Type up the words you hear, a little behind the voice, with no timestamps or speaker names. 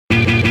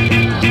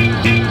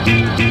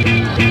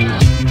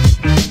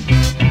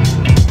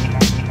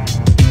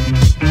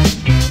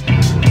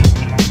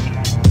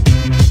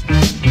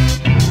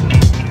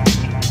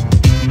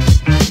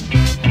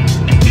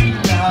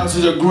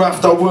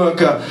grafter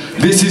worker.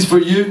 This is for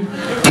you.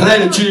 Play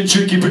the tune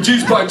Tricky,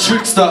 produced by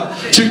Tricksta.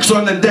 Tricks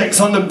on the decks,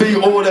 on the beat,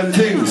 all them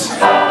things.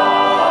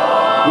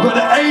 We've got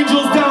the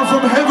angels down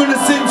from heaven to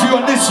sing for you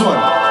on this one.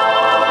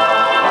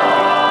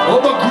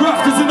 All the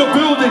grafters in the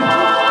building.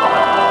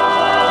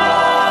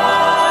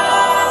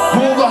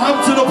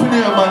 Wolverhampton up in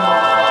here, man.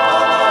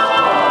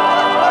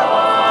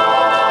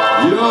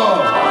 Yo.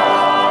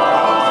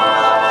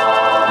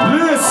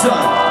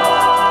 Listen.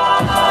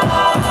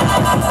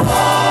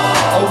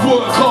 I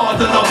work hard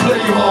and I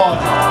play hard.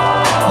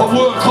 I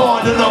work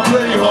hard and I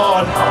play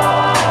hard.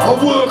 I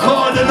work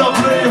hard and I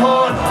play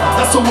hard.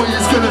 That's the way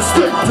it's gonna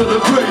stick to the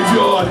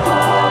graveyard.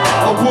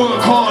 I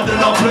work hard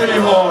and I play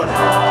hard.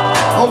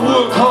 I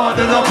work hard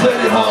and I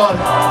play hard.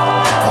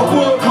 I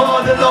work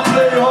hard and I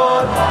play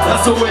hard.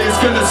 That's the way it's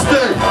gonna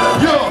stay.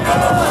 Yo,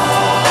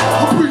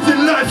 I'm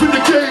breathing life in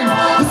the game.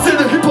 Instead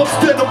of hip hop's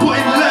dead, I'm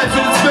putting life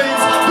in its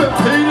veins. Been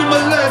pain in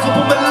my life, I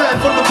put my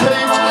life on the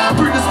page.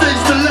 Bring the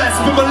stage to life,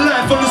 spend my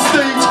life on the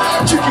stage.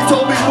 Tricky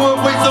told me more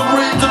ways of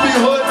rain to be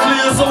heard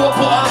clear, so I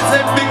put out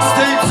 10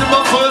 mixtapes in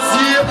my first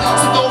year.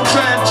 So don't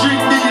try and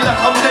treat me like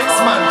I'm next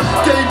man.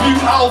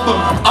 Debut album,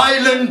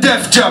 Island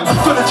Def Jam.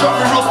 Gonna drop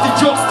with Rusty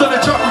Jobs, gonna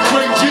drop with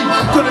Craig G,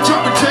 gonna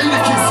drop with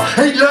Jadakiss.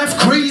 Ain't life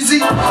crazy?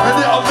 And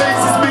it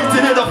amazes me to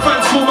hear the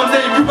fans call my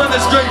name. You man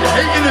are straight,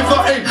 hating if I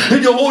ain't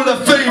in your Hall of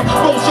Fame.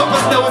 Most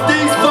rappers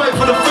nowadays fight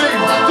for the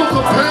fame. Don't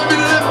compare me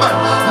to them, man.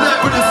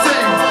 Life with the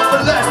same,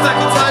 but life's like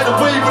a tidal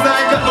wave, and I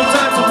ain't got no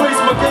time to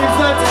waste. My game's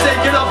time to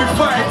take it, I'll be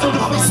fighting till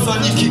the face. Son,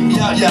 you kicked me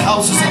out your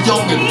house as a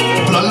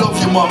youngin', but I love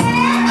you, mum.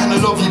 I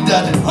love you,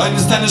 dad. I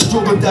understand the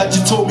struggle, dad. You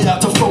taught me how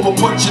to throw a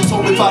punch. You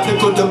told me about the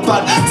good and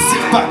bad.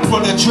 Sit back,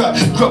 run a track,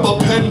 grab a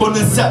pen, run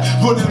and sat,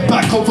 running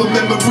back over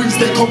memories.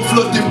 They come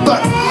flooding back.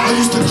 I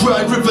used to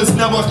cry rivers,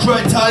 now I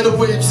cry tidal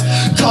waves.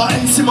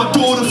 Can't see my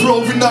daughter for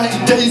over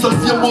 90 days. I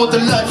feel more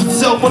than life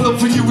itself. My love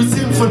for you is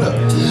infinite.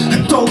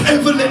 And don't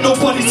ever let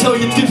nobody tell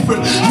you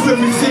different. You're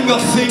everything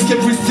I think,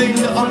 everything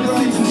that I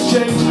believe has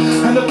changed.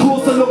 And of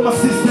course I love my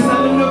sisters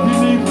and I love you,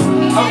 Nick.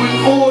 And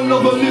with all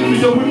of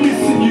Olivia, we're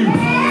missing you.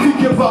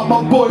 Thinking about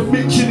my boy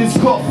Mitch in his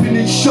coffin,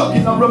 it's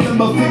shocking. I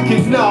remember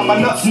thinking, nah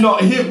man, that's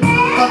not him.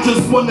 I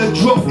just wanna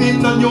drop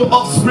in on your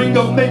offspring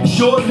and make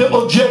sure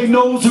little J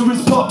knows who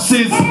his pops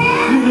is.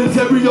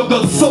 Unitary, I've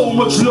got so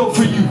much love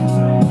for you.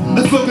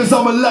 As long as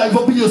I'm alive,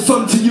 I'll be a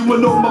son to you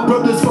and all my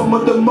brothers from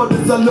other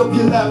mothers. I love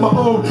you like my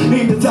own.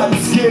 Ain't the time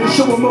you scared to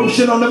show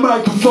emotion on the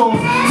microphone.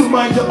 So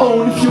mind your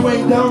own, if you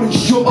ain't down and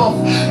shut off.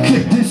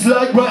 Click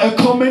dislike, write a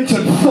comment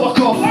and fuck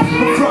off.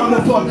 I'm frowned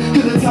upon,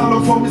 cause the town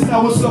I'm from is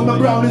now a slum. The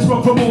brown is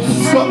run from most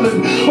of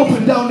Scotland. Up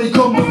and down they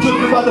come, but judge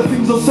me by the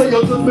things I say,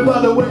 or judge me by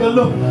the way I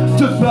look.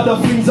 Judge me by the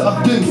things that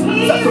I do,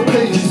 that's the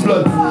page's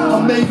blood. I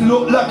may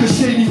look like a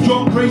shady,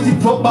 drunk, crazy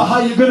fuck, but how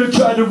you gonna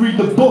try to read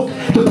the book?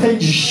 The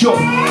page is shut.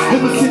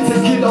 Ever since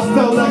a kid I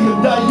felt like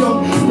I die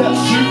young, that's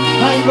true.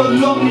 I ain't got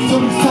long until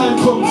this time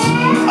comes.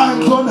 I'm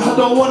gone, I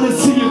don't wanna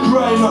see you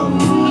crying on.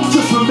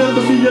 Just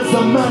remember me as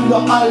the man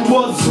that I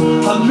was.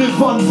 I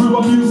live on through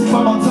my music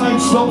when my time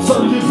stops. I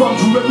live on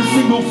through every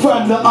single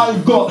fan that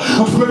I've got.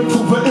 I'm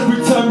grateful for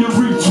every time you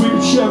retweet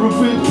and share a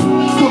bit.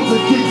 Come to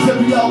gigs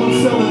every hour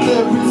selling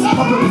lyrics.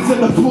 I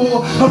represent the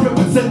poor, I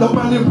represent the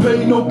man in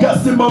pain. No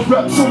gas in my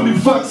raps, only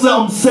facts that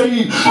I'm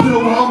saying. You know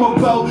what I'm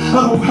about,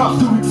 I don't have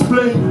to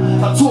explain.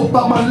 I talk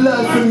about my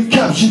life and it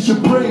captures your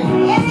brain.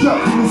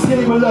 Trapped in this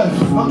game of life,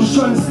 I'm just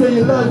trying to stay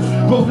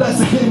alive. Both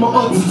life's a game of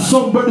odds and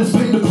some brothers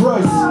pay the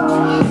price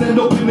and end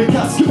up in the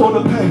casket or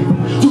the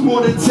pain. 2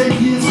 more than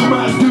 10 years, we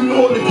might do it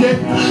all again.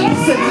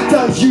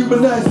 Desensitized,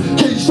 humanized,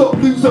 caged up,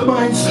 lose their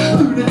minds.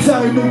 Through the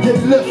time and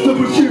get left to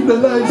resume their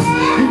lives.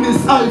 In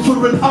this eye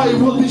for an eye,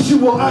 well this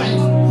you or I.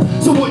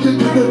 So what you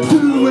gonna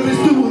do when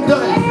it's do or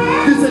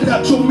die? There's a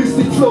natural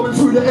mystic flowing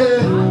through the air.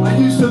 I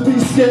used to be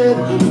scared,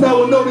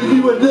 now I know that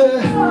you were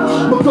there.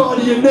 My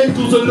guardian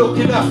angels are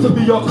looking after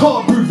me. I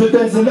can't prove that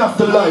there's an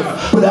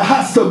afterlife, but it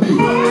has to be.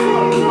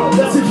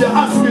 That's if you're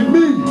asking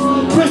me.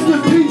 Rest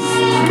in peace,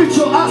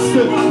 Mitchell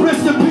Aston.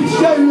 Rest in peace,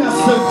 Jerry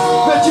Aston.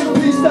 Rest in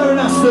peace, Darren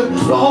Aston.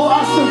 The whole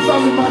Aston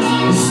family, man,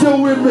 is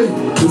still with me.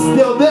 It's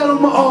still there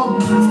on my arm.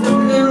 It's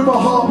still here in my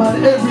heart,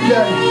 man, every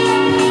day.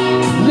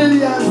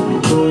 Lillian,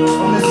 I'm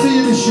gonna see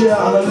you this year,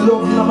 and I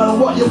love you. No matter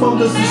what your mum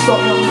does to stop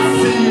me, I'm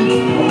gonna see you.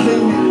 I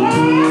mean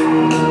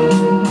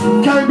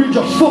it. Cambridge, I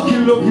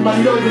fucking love you, man.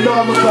 You don't even know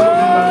how much I love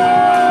you, man.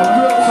 I'm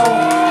real talk.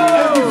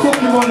 Every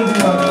fucking one of you,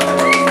 man.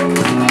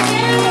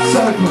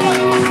 So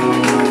good.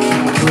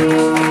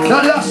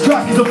 That last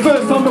track is the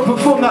first time I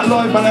performed that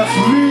live, man. That's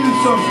really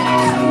something.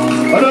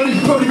 I know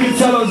you probably can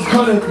tell I was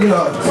kind of, you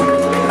know,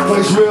 but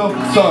it's real.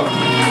 So,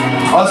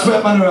 I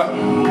swear, man,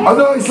 I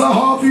know it's like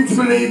hard for you to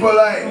believe, but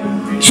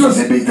like, trust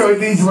me, BigDutty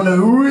Deeze is one of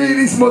the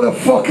realest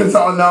motherfuckers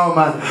that I know,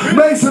 man.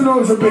 Make some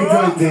noise for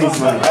BigDutty Deeze,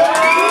 man.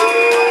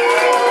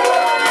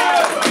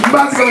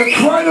 Man's gonna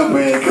cry up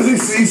here because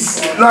it's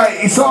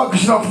like, it's hard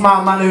because you're not from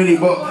our man, really,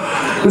 but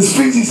there's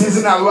things he says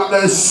in that rap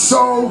that are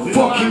so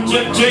fucking.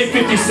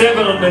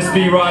 J57 on this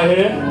beat right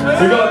here.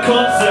 We got a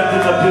concept in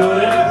the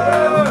building.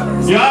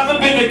 You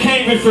haven't been to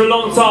Cambridge me for a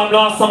long time.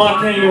 Last time I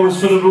came it was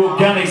for the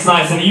organics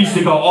nights and it used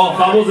to go off.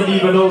 I wasn't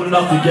even old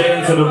enough to get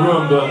into the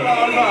room, but...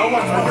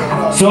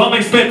 So I'm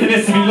expecting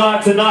this to be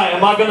live tonight.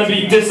 Am I going to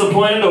be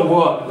disappointed or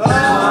what?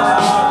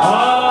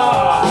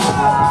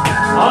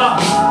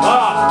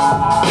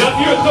 If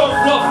you're a Don't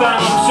Flop fan,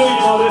 I'm sure you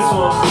know this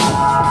one.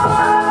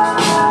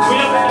 We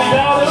have any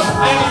louder?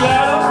 Any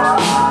louder?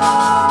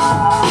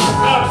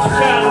 Loud as you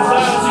can, as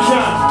loud as you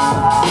can.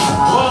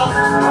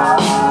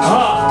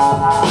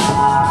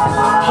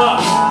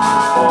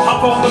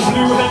 Up on the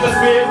blue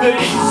hemisphere, the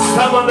east.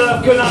 How on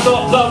earth could I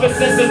not love it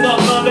since it's not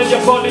none? And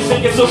your body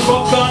think it's a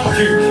rock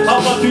country.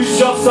 I'ma do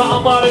shots, so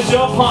I'm out of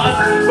job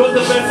hunting. But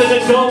the best of the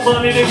dough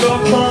money they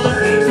got coming.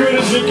 Through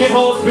the drinking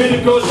holes, bitter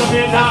ghosts, I'm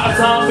in out of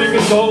time.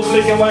 Fingers gold,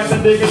 flicking wax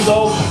and digging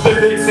soul. The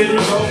big city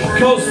road,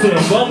 coasting.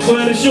 I'm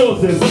where the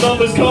shores is. The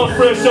numbers come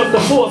fresh off the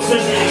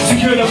forcing.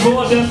 Secure the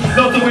border,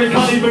 love the way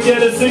can't even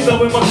get a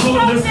signal with my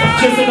coolness.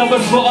 Just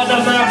another spot on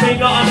the map, ain't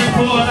nothing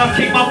important. I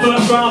kick my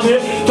first round hit,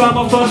 find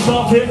my first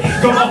love hit.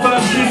 Got my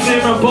first kiss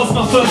here and bust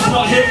my first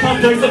nut hit. Come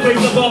days the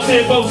face above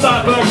here, both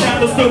side burn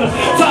candles to the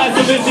ties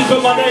of bitches, but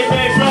my name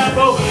ain't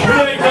Rambo.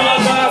 It ain't not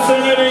nice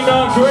and it ain't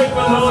not great,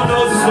 but Lord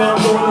knows it's where I'm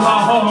going to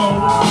my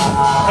home.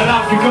 And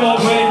I can go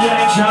where you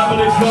ain't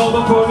traveling cold,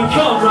 but probably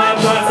come right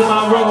back to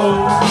my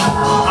road.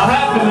 I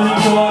have to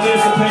leave all this,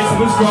 the pace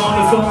was grown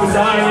as long as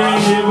I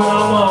ain't here when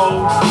I'm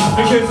old.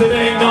 Because it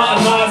ain't not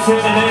a nice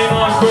hit, it ain't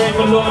not great,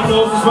 but Lord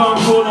knows it's where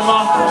I'm calling my.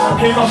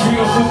 Hear my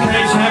beautiful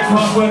cage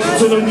jackpot, working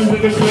till the new in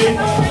the green.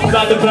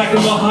 Like the back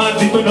of my hand,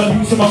 deep in the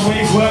loose of my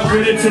wings. Work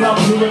with it till I'm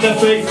blue in the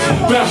face.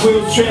 Back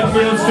wheels,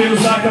 treadmills, feels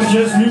like I'm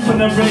just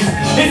looping the race.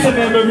 It's a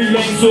memory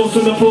lane, source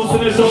of the pulse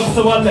and the dog,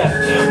 so I left.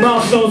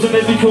 Milestones in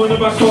every corner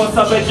I cross.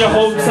 I bet your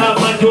whole time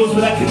my doors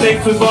will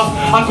connect with us.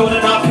 I got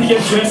an IP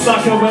address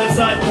like a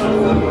website.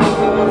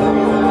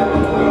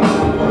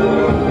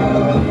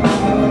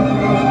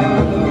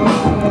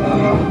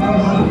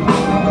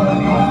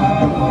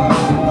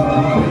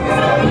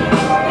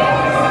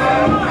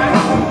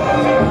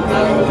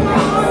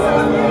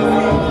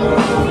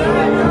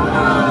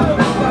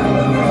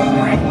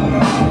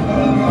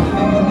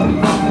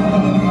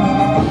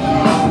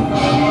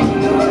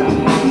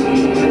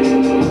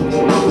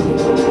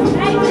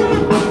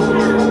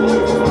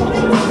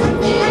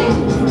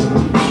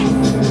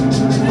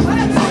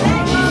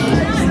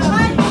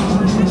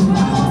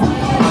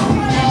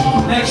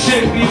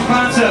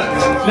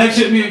 Next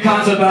shit, me and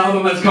Koncept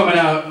album that's coming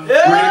out.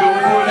 Yeah. We're gonna go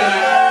record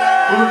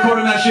that. We're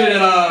recording that shit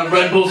at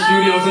Red Bull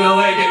Studios in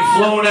LA, getting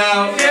flown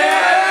out.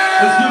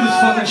 Yeah. Let's do this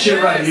fucking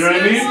shit right, you know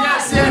what I mean?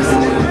 Yes, yes.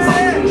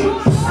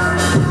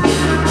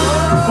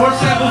 More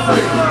sample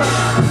free.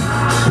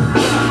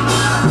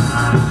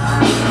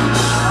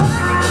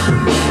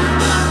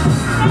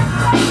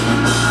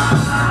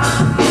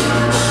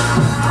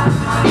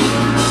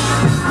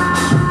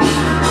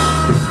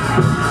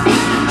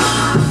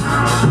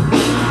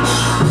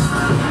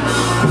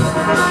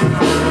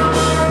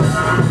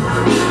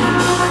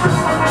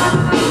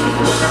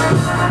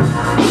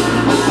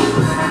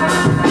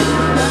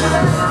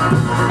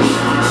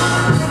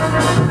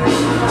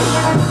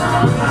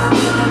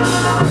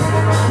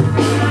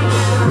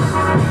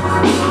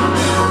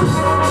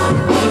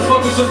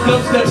 Some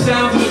dubstep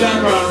sounds in the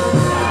background.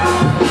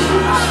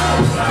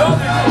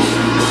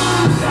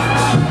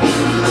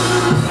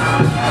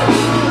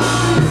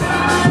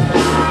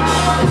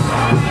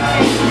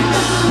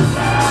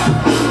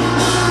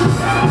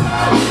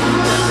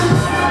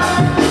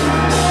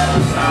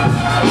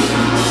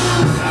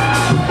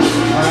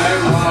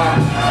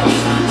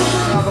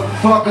 How the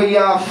fuck are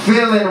y'all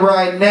feeling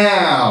right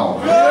now?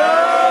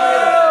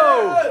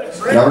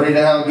 Y'all ready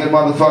to have a good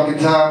motherfucking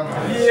time?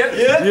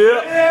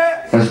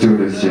 Yeah. Let's do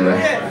this, Jay.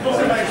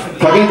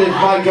 Can I get this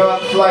mic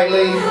up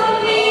slightly?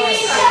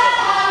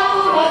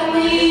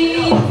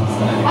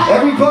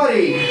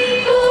 Everybody,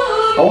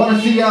 I want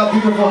to see y'all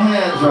beautiful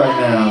hands right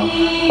now.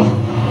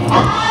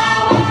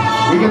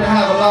 We're gonna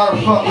have a lot of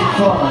fucking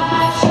fun.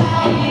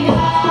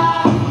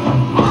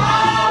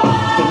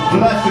 It's a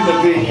blessing to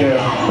be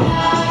here.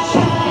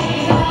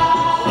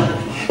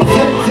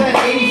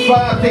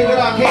 10-10-85, day that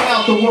I came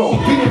out the womb.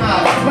 Beating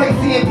eyes, like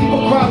seeing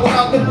people cry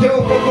without the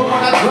dough. But when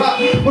I drop,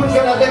 what's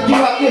gonna let you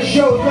out your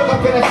shows? Look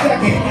up in a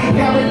second,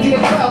 guarantee a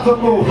cloud to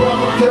move.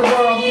 Welcome to the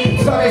world,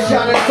 sun is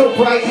shining so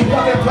bright.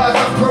 Love implies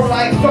I'm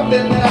pro-life,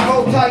 something that I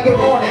hold tight, good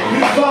morning.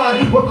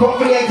 Fine, with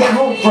coffee, eggs, and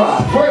home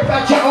fries. Worry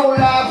about your own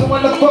lives, and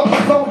when the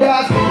fucking phone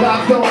dies,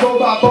 lives don't go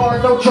by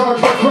bars, no charge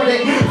for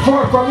credit.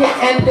 Far from your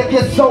end, if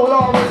your soul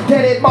is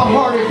deaded, my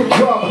heart is the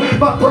drum,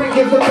 my brain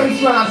gives the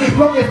baseline.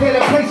 Long as they're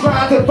the place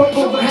lines and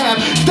vocals that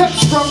have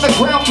steps from the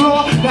ground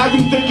floor. Now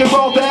you think you're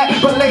all that,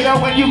 but later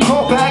when you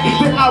call back,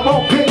 then I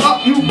won't pick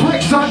up you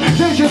bricks, son.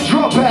 Then just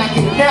draw back,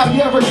 and now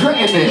you're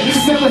regretting it.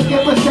 Never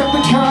skip a step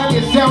of kind,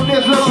 your sound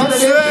is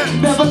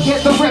repetitive. Never get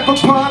the rep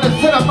upon a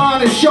set of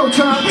mine, it's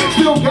showtime.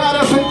 Still got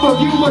a pay per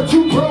view, but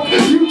you broke,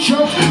 you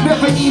choke.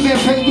 Never even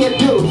pay your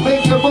dues,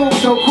 make the move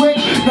so quick.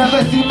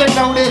 Never seem to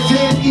notice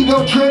his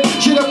ego trip.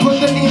 Should've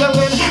put the needle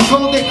in,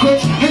 called it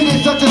quits. It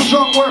is such a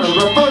strong word,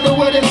 refer to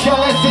it as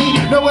jealousy.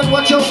 Knowing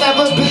what you'll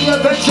never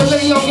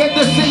eventually you'll get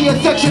to see a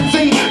section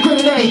C.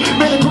 Grenade,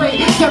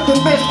 mitigate, step the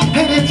miss,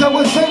 hit into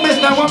a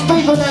famous. Now I'm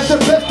favored as the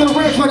best there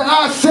is. When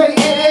I say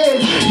it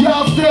is,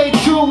 y'all say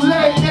too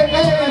late. It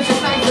is.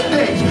 It's nice to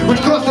things,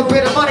 which cost a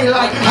bit of money,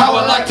 like how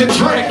I like to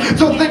drink.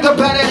 So think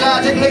about it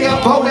logically. I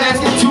won't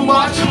ask it too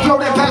much.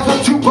 Floating past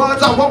with 2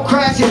 buds, I won't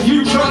crash if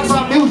you trust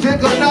my music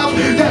enough.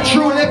 That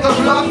true liquor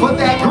bluff, but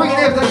that green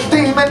is the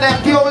steam and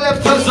that fuel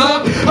lifts us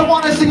up. I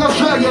wanna see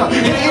Australia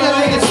and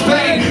Italy and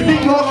Spain.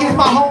 New York is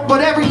my home,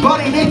 but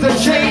everybody needs a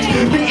change.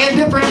 Meeting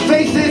different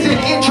faces and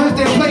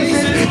interesting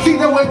places. See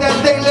the way that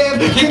they live,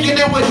 kicking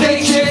it with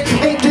they shit.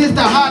 Ain't this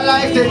the high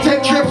life that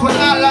take trips when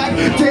I like?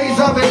 Days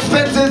of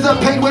expenses are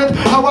paid with.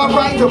 How I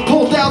write to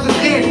pull thousands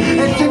in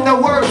and sing the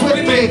words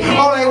with me.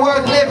 All ain't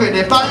worth living.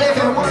 If I live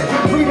in words,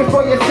 read it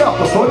for yourself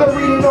before the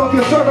reading of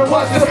your sermon.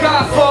 Watch the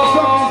sky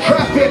fall.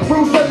 Traffic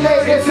rules the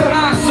latest and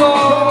I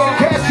saw.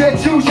 Catch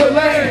it, choose your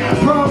lane.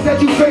 Problems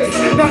that you face,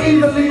 not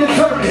easily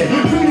determined.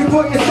 Read it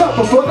for yourself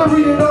before the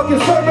reading of your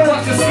sermon.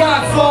 Watch the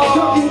sky fall.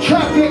 Talking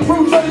traffic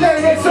rules the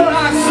latest and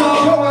I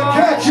saw. Go and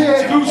catch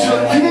it. You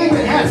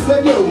even has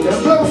to you. The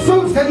blow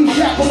suits and you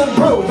shackle them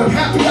bros. I'm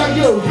happy I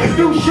use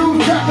new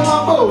shoes, tracking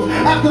my moves.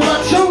 After I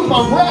choose my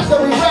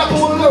raspberry rapper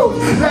will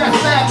lose. Last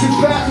laugh, too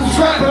fast, and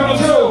scrapping them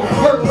too.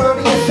 Work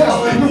burning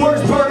yourself, the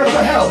worst burner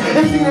for hell.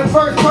 If you the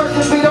first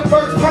person, be the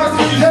first person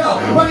to tell.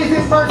 What is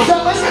it first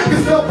selling?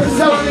 Cause self is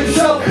selling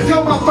itself.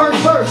 Till my first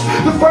verse,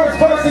 the first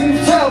person you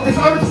sell. This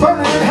earth's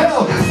burning in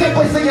hell.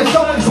 Simply say your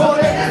soul is born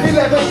it.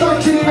 11,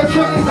 13, and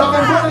 20s. I've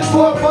been running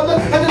for a mother,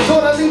 and it's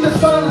all I leave the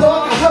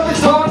son-in-law. Love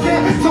is hard,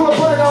 yeah, so I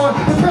put it on.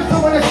 The pistol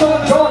when it's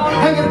all gone,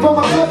 hanging from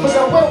my clip of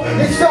the rope.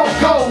 It's so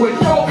cold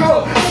with no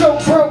go, so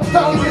broke,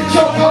 stuck in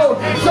choke hold.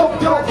 So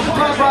dope,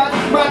 my ride,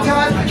 my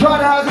time, try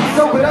to eyes and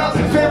soak it up.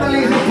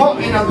 Family's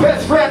important, a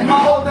best friend,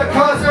 my older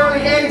cuz,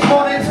 early age,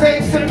 morning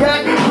stage, sit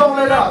back, roll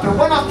it up. And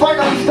when I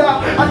finally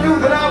stopped, I knew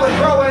that I was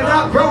growing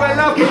up. Growing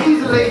up can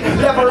easily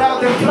level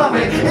out and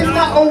plummet. It's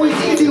not always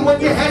easy when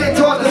you're headed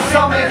towards the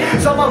summit.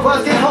 Some of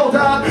us can hold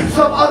on,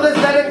 some others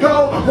let it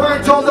go.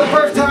 Weren't told the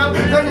first time,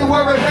 then you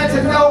were meant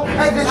to know.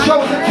 As the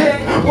chosen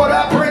king, what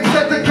I bring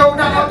set the code,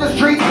 not on the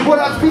street. What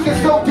I speak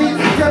is so deep,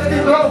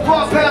 destined low,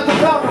 far past the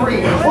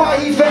boundary. Why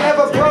he's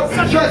forever broke,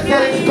 just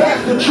getting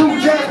best, the true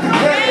chance to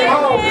get it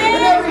home.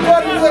 And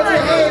everybody put your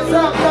hands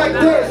up like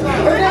this.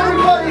 And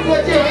everybody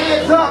get your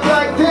hands up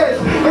like this.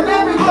 And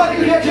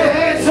everybody get your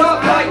hands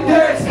up like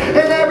this.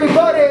 And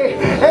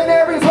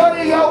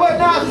everybody, yo,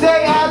 when I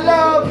say I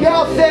love,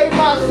 y'all say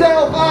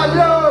myself, I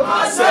love,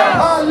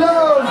 I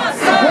love.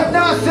 When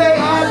I say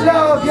I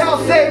love, y'all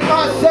say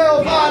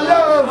myself, I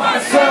love,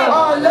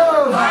 I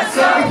love.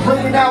 It's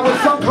raining out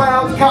with some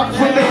clouds, cops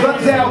with their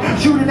guns out,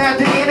 shooting at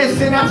the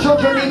innocent. Our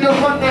children need to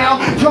run now.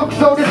 Drunk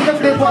so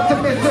disgusted, want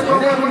to miss it.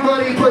 And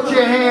everybody put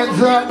your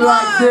hands up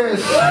like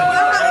this.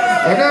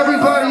 And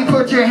everybody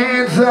put your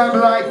hands up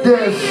like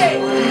this.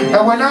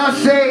 And when I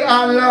say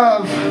I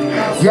love,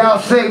 y'all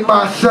say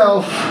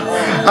myself.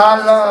 I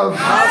love.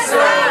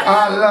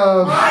 I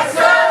love.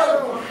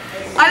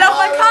 I love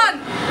my cunt.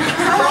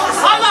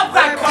 I love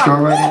that cunt. Go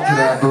right into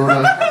that, Booda.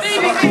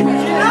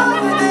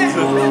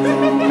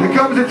 There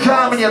comes a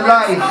time in your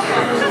life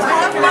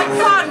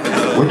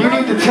when you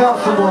need to tell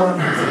someone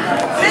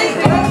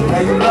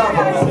that you love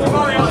them.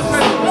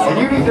 And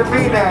you need to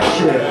mean that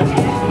shit.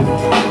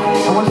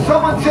 And when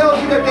someone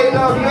tells you that they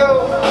love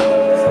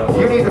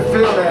you, you need to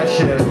feel that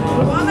shit.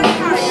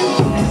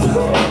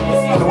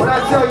 So when I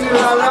tell you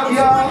that I love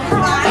y'all,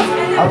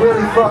 I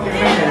really fucking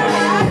mean it.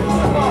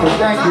 So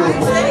thank you.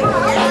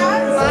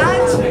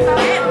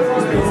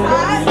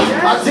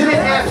 I didn't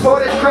ask for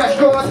this crash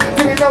course,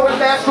 didn't know it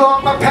last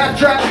long. My past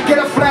track, get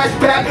a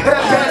flashback, and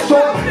a bad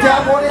sword.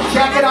 Down more than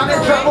jacket on the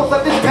travels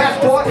of this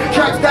passport.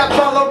 Tracks that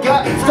follow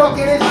got stuck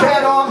in his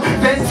bad arm.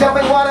 Then tell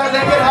me what I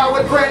think and how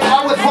it ran.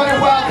 I was running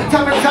wild,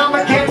 time and time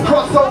again.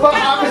 Crossover,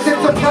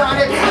 opposites of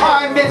planet.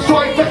 I admit,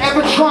 sorry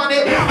forever trying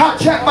it. I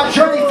checked my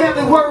journey,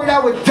 family worried I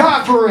would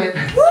die for it.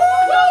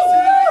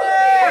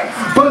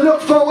 But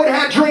look forward,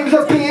 had dreams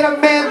of being a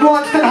man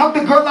once. Then hugged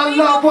the girl I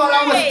love while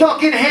I was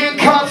stuck in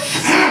handcuffs.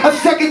 A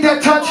second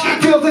that touch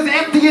feels as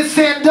empty as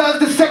sand does.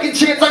 The second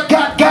chance I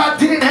got, God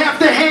didn't have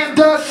to hand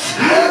us.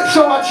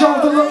 So I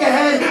chose to look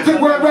ahead, think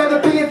where I'd rather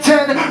be in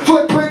 10.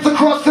 Footprints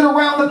across and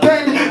around the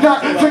bend.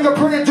 Not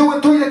fingerprinted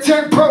doing 3 to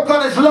 10, broke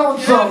on his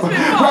lonesome.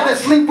 Rather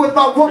sleep with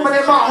my woman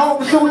in my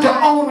home soon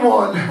to own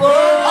one.